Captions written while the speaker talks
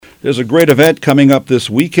There's a great event coming up this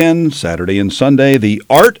weekend, Saturday and Sunday, the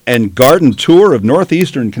Art and Garden Tour of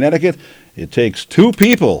Northeastern Connecticut. It takes two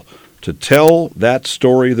people to tell that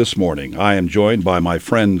story this morning. I am joined by my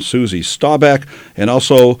friend Suzy Staubach and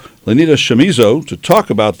also Lynita Shimizu to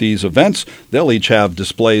talk about these events. They'll each have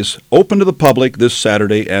displays open to the public this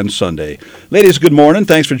Saturday and Sunday. Ladies, good morning.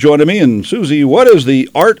 Thanks for joining me. And Suzy, what is the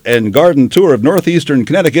Art and Garden Tour of Northeastern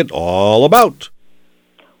Connecticut all about?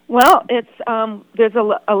 Well, there's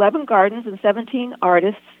 11 gardens and 17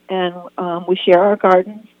 artists, and we share our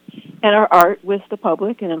gardens and our art with the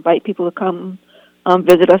public and invite people to come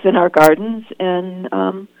visit us in our gardens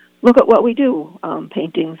and look at what we do,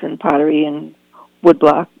 paintings and pottery and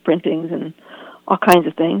woodblock printings and all kinds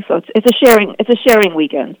of things. So it's a sharing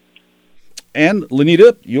weekend. And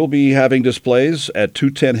Lynita, you'll be having displays at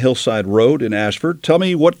 210 Hillside Road in Ashford. Tell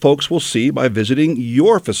me what folks will see by visiting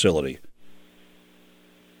your facility.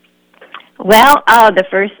 Well, the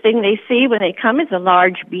first thing they see when they come is a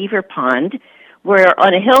large beaver pond. We're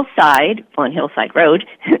on a hillside, on Hillside Road,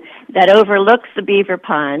 that overlooks the beaver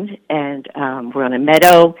pond, and we're on a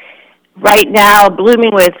meadow right now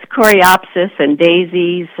blooming with coreopsis and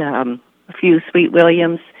daisies, a few sweet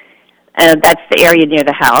williams. That's the area near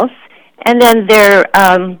the house. And then there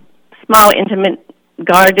are small, intimate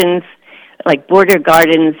gardens, like border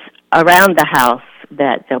gardens around the house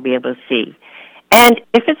that they'll be able to see. And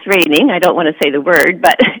if it's raining, I don't want to say the word,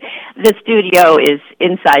 but the studio is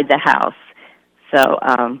inside the house. So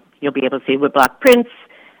you'll be able to see woodblock prints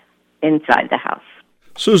inside the house.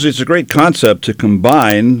 Suzy, it's a great concept to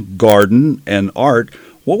combine garden and art.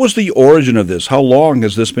 What was the origin of this? How long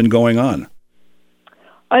has this been going on?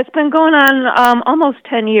 It's been going on almost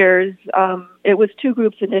 10 years. It was two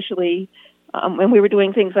groups initially, and we were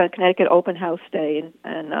doing things on Connecticut Open House Day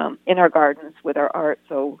and in our gardens with our art.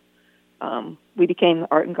 So we became the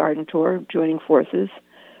Art and Garden Tour, joining forces.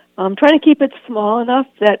 Trying to keep it small enough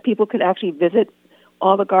that people could actually visit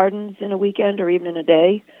all the gardens in a weekend or even in a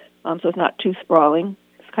day, so it's not too sprawling.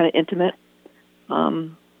 It's kind of intimate.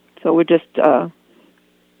 So we're just, trying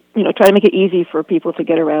to make it easy for people to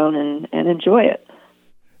get around and enjoy it.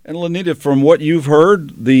 And Lynita, from what you've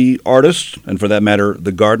heard, the artists, and for that matter,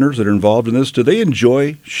 the gardeners that are involved in this, do they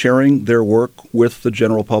enjoy sharing their work with the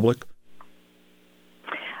general public?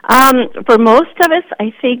 For most of us,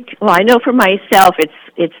 I think, well, I know for myself,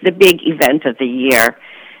 it's the big event of the year.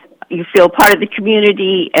 You feel part of the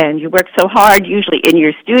community, and you work so hard, usually in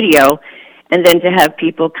your studio, and then to have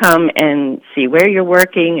people come and see where you're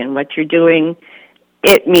working and what you're doing,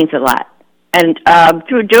 it means a lot. And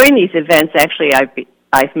through doing these events, actually,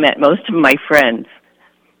 I've met most of my friends.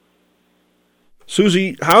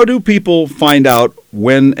 Suzy, how do people find out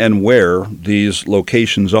when and where these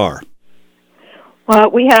locations are?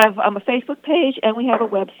 Well, we have a Facebook page and we have a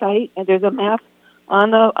website, and there's a map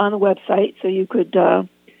on the website, so you could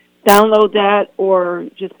download that or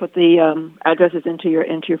just put the addresses into your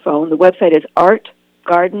phone. The website is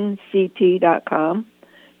artgardenct.com,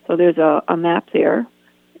 so there's a map there,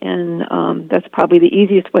 and that's probably the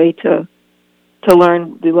easiest way to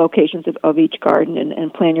learn the locations of each garden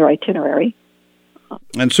and plan your itinerary.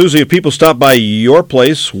 And Suzy, if people stop by your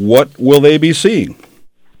place, what will they be seeing?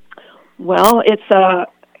 Well, it's a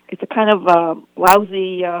kind of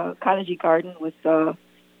lousy cottagey garden with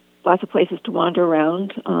lots of places to wander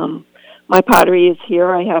around. My pottery is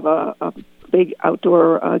here. I have a big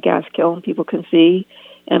outdoor gas kiln people can see,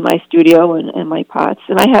 and my studio and my pots.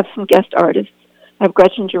 And I have some guest artists. I have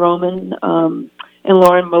Gretchen Jeroman and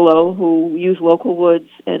Lauren Malot, who use local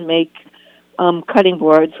woods and make cutting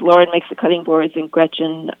boards. Lauren makes the cutting boards, and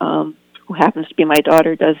Gretchen, who happens to be my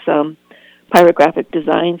daughter, does pyrographic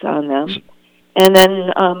designs on them. And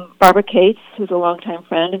then Barbara Cates, who's a longtime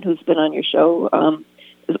friend and who's been on your show,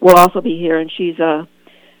 will also be here, and she's a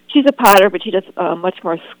potter, but she does much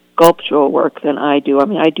more sculptural work than I do. I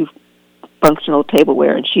mean, I do functional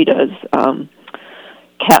tableware, and she does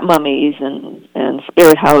cat mummies and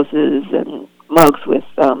spirit houses and mugs with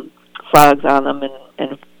frogs on them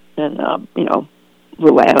and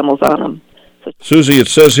little animals on them. So, Suzy, it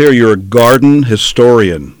says here you're a garden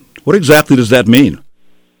historian. What exactly does that mean?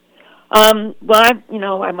 Well,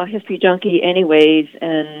 I'm a history junkie anyways,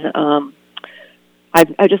 and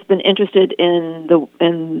I've just been interested in the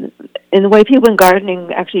way people in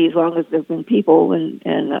gardening, actually, as long as there've been people, and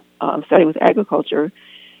starting with agriculture.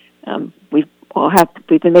 We've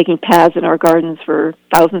been making paths in our gardens for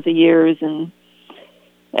thousands of years and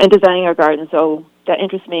designing our gardens. So that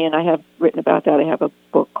interests me, and I have written about that. I have a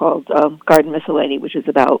book called Garden Miscellany, which is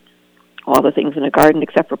about all the things in a garden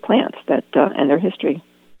except for plants and their history.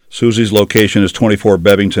 Suzy's location is 24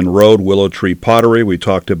 Bevington Road, Willow Tree Pottery. We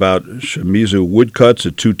talked about Shimizu Woodcuts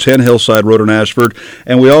at 210 Hillside Road in Ashford.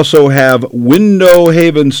 And we also have Window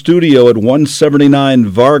Haven Studio at 179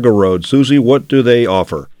 Varga Road. Suzy, what do they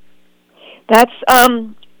offer? That's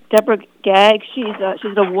Deborah Gagg. She's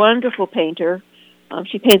a wonderful painter.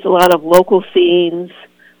 She paints a lot of local scenes.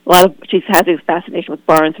 She's had this fascination with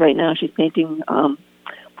barns right now. She's painting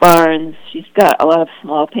barns. She's got a lot of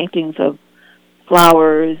small paintings of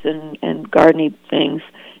flowers and gardening things.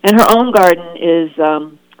 And her own garden is,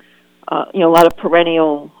 a lot of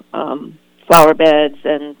perennial flower beds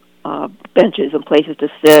and benches and places to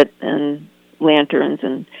sit and lanterns.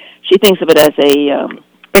 And she thinks of it as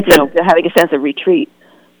having a sense of retreat.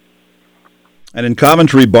 And in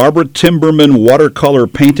Coventry, Barbara Timberman Watercolor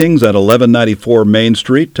Paintings at 1194 Main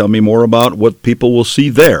Street. Tell me more about what people will see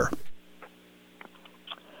there.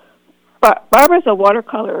 Barbara's a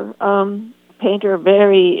watercolor painter,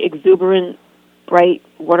 very exuberant, bright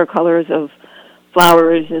watercolors of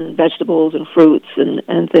flowers and vegetables and fruits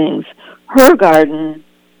and things. Her garden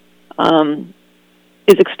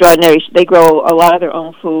is extraordinary. They grow a lot of their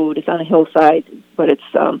own food. It's on a hillside, but it's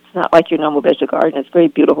not like your normal vegetable garden. It's very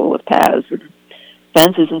beautiful with paths and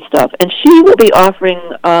fences and stuff. And she will be offering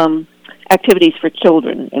activities for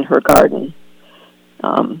children in her garden.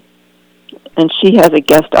 And she has a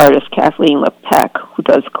guest artist, Kathleen LePeck, who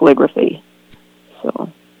does calligraphy.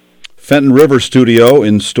 So, Fenton River Studio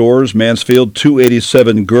in Stores, Mansfield,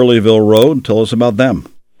 287 Gurleyville Road. Tell us about them.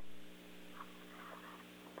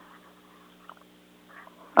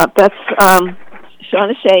 That's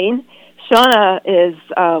Shauna Shane. Shauna is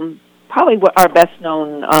probably our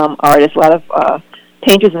best-known artist. A lot of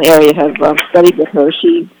painters in the area have studied with her.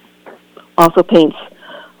 She also paints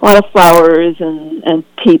a lot of flowers and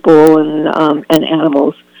people and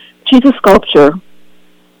animals. She's a sculptor.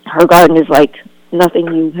 Her garden is like nothing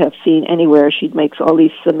you have seen anywhere. She makes all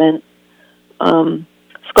these cement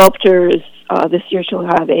sculptures. This year she'll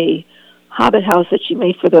have a hobbit house that she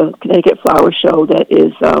made for the Connecticut Flower Show that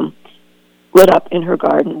is lit up in her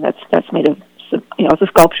garden. That's made of, it's a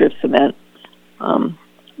sculpture of cement.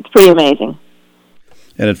 It's pretty amazing.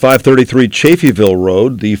 And at 533 Chaffeeville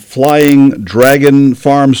Road, the Flying Dragon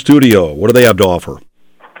Farm Studio. What do they have to offer?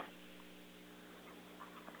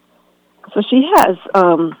 So she has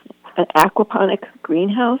an aquaponic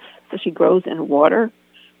greenhouse, so she grows in water.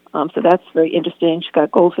 So that's very interesting. She's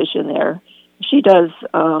got goldfish in there. She does,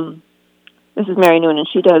 this is Mary Noonan,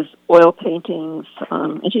 she does oil paintings,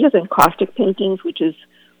 and she does encaustic paintings, which is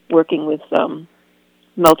working with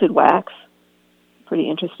melted wax. Pretty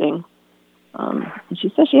interesting. And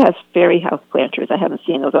she says she has fairy house planters. I haven't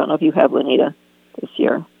seen those. I don't know if you have, Lynita, this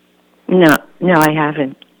year. No, I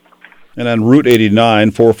haven't. And on Route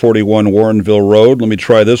 89, 441 Warrenville Road, let me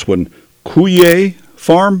try this one. Khuye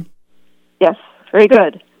Farm? Yes, very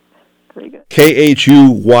good. Very good.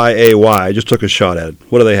 Khuayay. I just took a shot at it.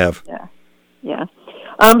 What do they have? Yeah.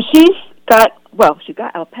 She's got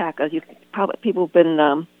alpacas. People have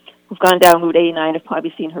been who've gone down Route 89 have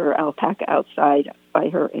probably seen her alpaca outside by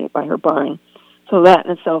her barn. So that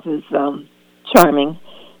in itself is charming.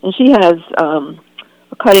 And she has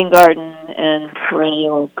a cutting garden and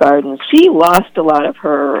perennial gardens. She lost a lot of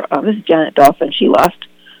her, this is Janet Dolphin, she lost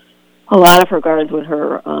a lot of her gardens when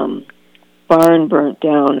her barn burnt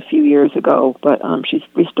down a few years ago, but she's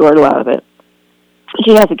restored a lot of it.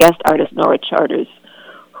 She has a guest artist, Nora Charters,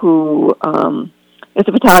 who is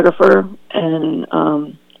a photographer and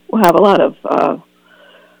will have a lot of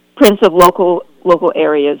prints of local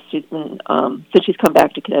areas. She's been since she's come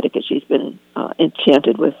back to Connecticut, she's been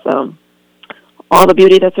enchanted with all the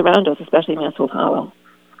beauty that's around us, especially Mansfield Hollow.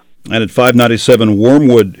 And at 597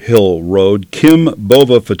 Wormwood Hill Road, Kim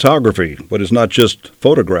Bova Photography. But it's not just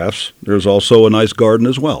photographs. There's also a nice garden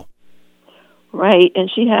as well. Right,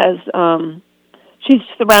 and she has she's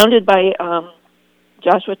surrounded by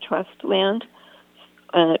Joshua Trust land,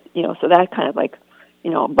 and so that kind of like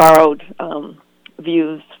borrowed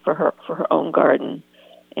views for her own garden.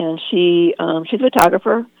 And she's a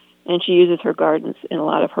photographer, and she uses her gardens in a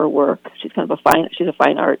lot of her work. She's kind of she's a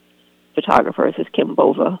fine art photographer. This is Kim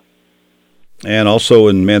Bova. And also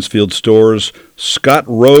in Mansfield Stores, Scott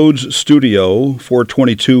Rhodes Studio,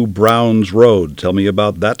 422 Browns Road. Tell me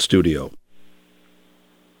about that studio.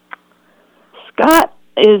 Scott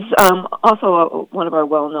is also one of our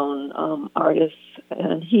well-known artists,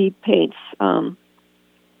 and he paints a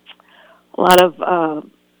lot of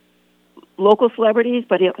local celebrities,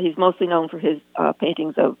 but he's mostly known for his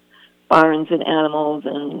paintings of barns and animals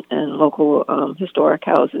and local historic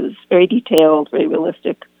houses. Very detailed, very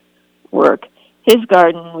realistic work. His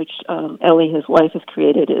garden, which Ellie, his wife, has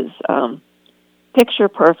created, is picture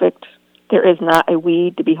perfect. There is not a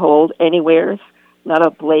weed to behold anywhere, not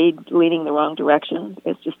a blade leaning the wrong direction.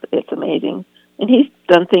 It's amazing. And he's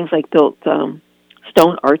done things like built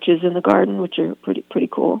stone arches in the garden, which are pretty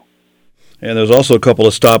cool. And there's also a couple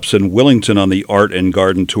of stops in Willington on the Art and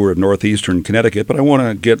Garden Tour of Northeastern Connecticut, but I want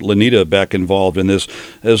to get Lynita back involved in this.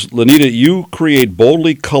 As Lynita, you create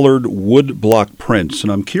boldly colored wood block prints,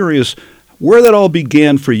 and I'm curious where that all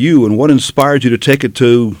began for you and what inspired you to take it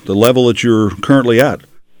to the level that you're currently at.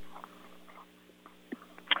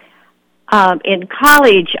 In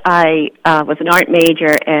college, I was an art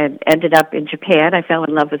major and ended up in Japan. I fell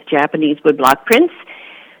in love with Japanese woodblock prints.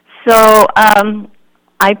 So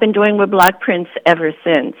I've been doing woodblock prints ever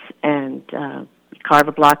since. And you carve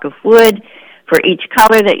a block of wood for each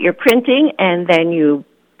color that you're printing, and then you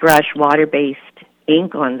brush water-based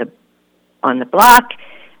ink on the block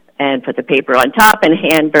and put the paper on top and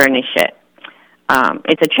hand burnish it.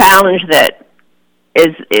 It's a challenge that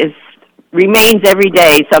remains every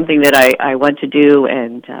day something that I want to do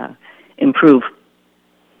and improve.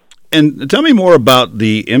 And tell me more about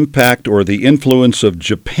the impact or the influence of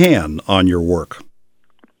Japan on your work.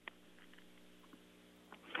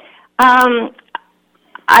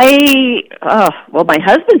 My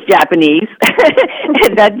husband's Japanese,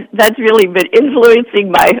 and that's really been influencing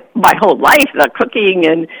my whole life, the cooking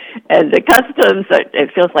and the customs.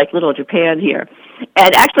 It feels like little Japan here.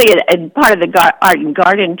 And actually, in part of the Art and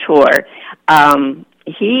Garden Tour,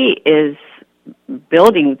 he is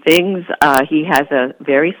building things. He has a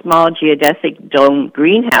very small geodesic dome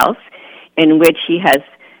greenhouse in which he has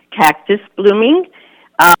cactus blooming.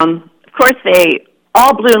 Of course, they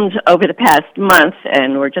all bloomed over the past month,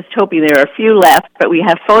 and we're just hoping there are a few left, but we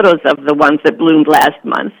have photos of the ones that bloomed last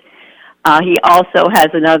month. He also has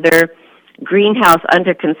another greenhouse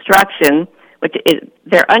under construction,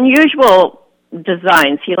 they're unusual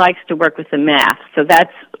designs. He likes to work with the math, so that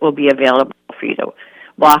will be available for you to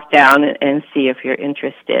walk down and see if you're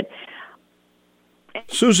interested.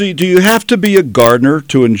 Suzy, do you have to be a gardener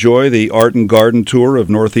to enjoy the Art and Garden Tour of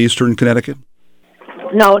Northeastern Connecticut?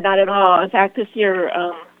 No, not at all. In fact, this year,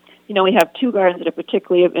 we have two gardens that are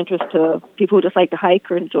particularly of interest to people who just like to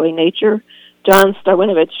hike or enjoy nature. John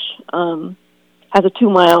Starwinovich has a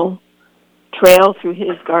 2-mile trail through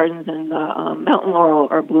his gardens, and mountain laurel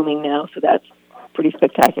are blooming now, so that's pretty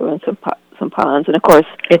spectacular, and some ponds. And, of course,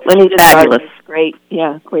 Lynita's garden is great.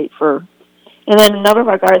 Yeah, great for... And then a number of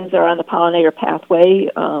our gardens are on the pollinator pathway,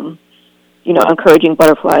 encouraging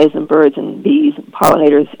butterflies and birds and bees and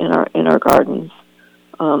pollinators in our gardens.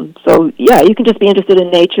 You can just be interested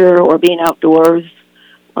in nature or being outdoors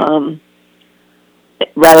rather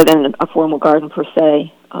than a formal garden per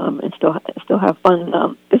se, and still have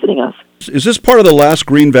fun visiting us. Is this part of the Last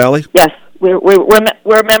Green Valley? Yes, we're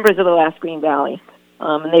members of the Last Green Valley,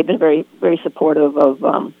 and they've been very, very supportive of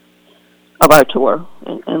our tour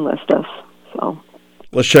and list us. So.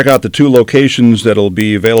 Let's check out the two locations that will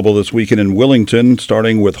be available this weekend in Willington,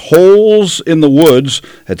 starting with Holes in the Woods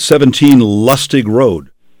at 17 Lustig Road.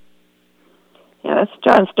 Yeah, that's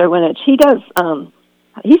John Starwinovich. He does.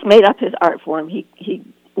 He's made up his art form. He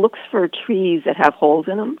looks for trees that have holes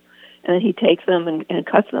in them, and then he takes them and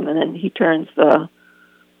cuts them, and then he turns the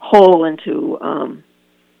hole into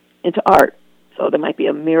art. So there might be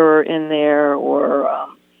a mirror in there, or a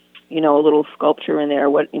little sculpture in there.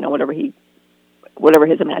 Whatever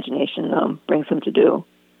his imagination brings him to do.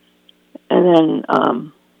 And then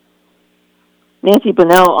Nancy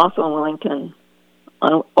Bunnell, also in Wellington,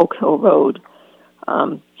 on Oak Hill Road.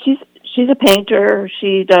 She's a painter.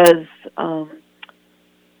 She does a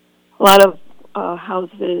lot of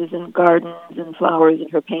houses and gardens and flowers in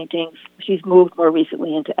her paintings. She's moved more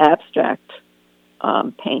recently into abstract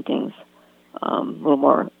paintings, a little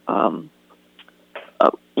more, a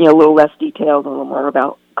little less detailed, a little more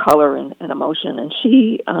about color and emotion. And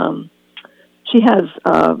she has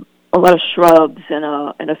a lot of shrubs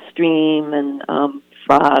and a stream and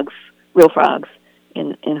frogs, real frogs,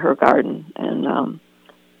 in her garden. And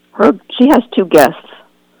she has two guests,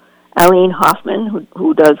 Eileen Hoffman,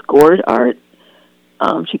 who does gourd art.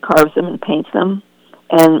 She carves them and paints them,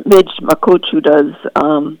 and Midge Makuch,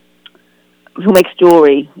 who makes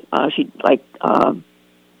jewelry. She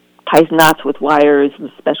ties knots with wires and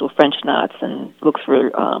special French knots, and looks for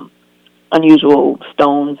unusual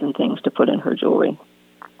stones and things to put in her jewelry.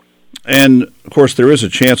 And, of course, there is a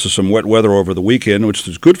chance of some wet weather over the weekend, which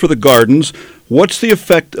is good for the gardens. What's the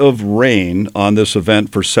effect of rain on this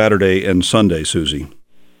event for Saturday and Sunday, Suzy?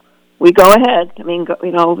 We go ahead. I mean,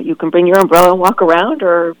 you can bring your umbrella and walk around,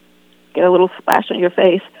 or get a little splash on your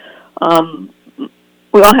face.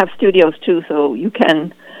 We all have studios, too, so you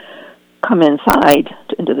can come inside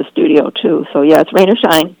into the studio too. So yeah, it's rain or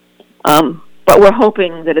shine. But we're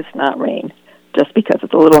hoping that it's not rain, just because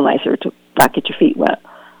it's a little nicer to not get your feet wet.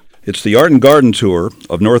 It's the Art and Garden Tour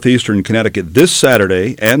of Northeastern Connecticut this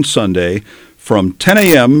Saturday and Sunday from 10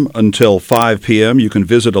 a.m. until 5 p.m. You can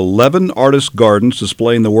visit 11 artist gardens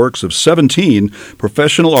displaying the works of 17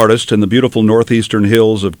 professional artists in the beautiful northeastern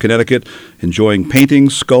hills of Connecticut, enjoying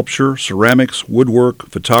painting, sculpture, ceramics, woodwork,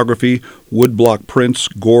 photography, woodblock prints,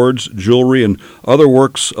 gourds, jewelry, and other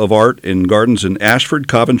works of art in gardens in Ashford,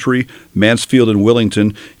 Coventry, Mansfield, and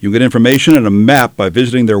Willington. You can get information and a map by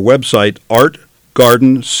visiting their website,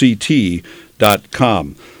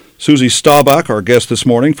 artgardenct.com. Suzy Staubach, our guest this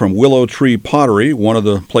morning from Willow Tree Pottery, one of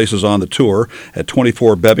the places on the tour at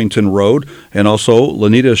 24 Bevington Road, and also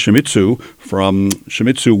Lynita Shimizu from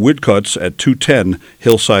Shimizu Woodcuts at 210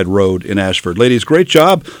 Hillside Road in Ashford. Ladies, great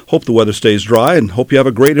job. Hope the weather stays dry and hope you have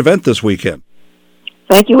a great event this weekend.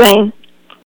 Thank you, Wayne.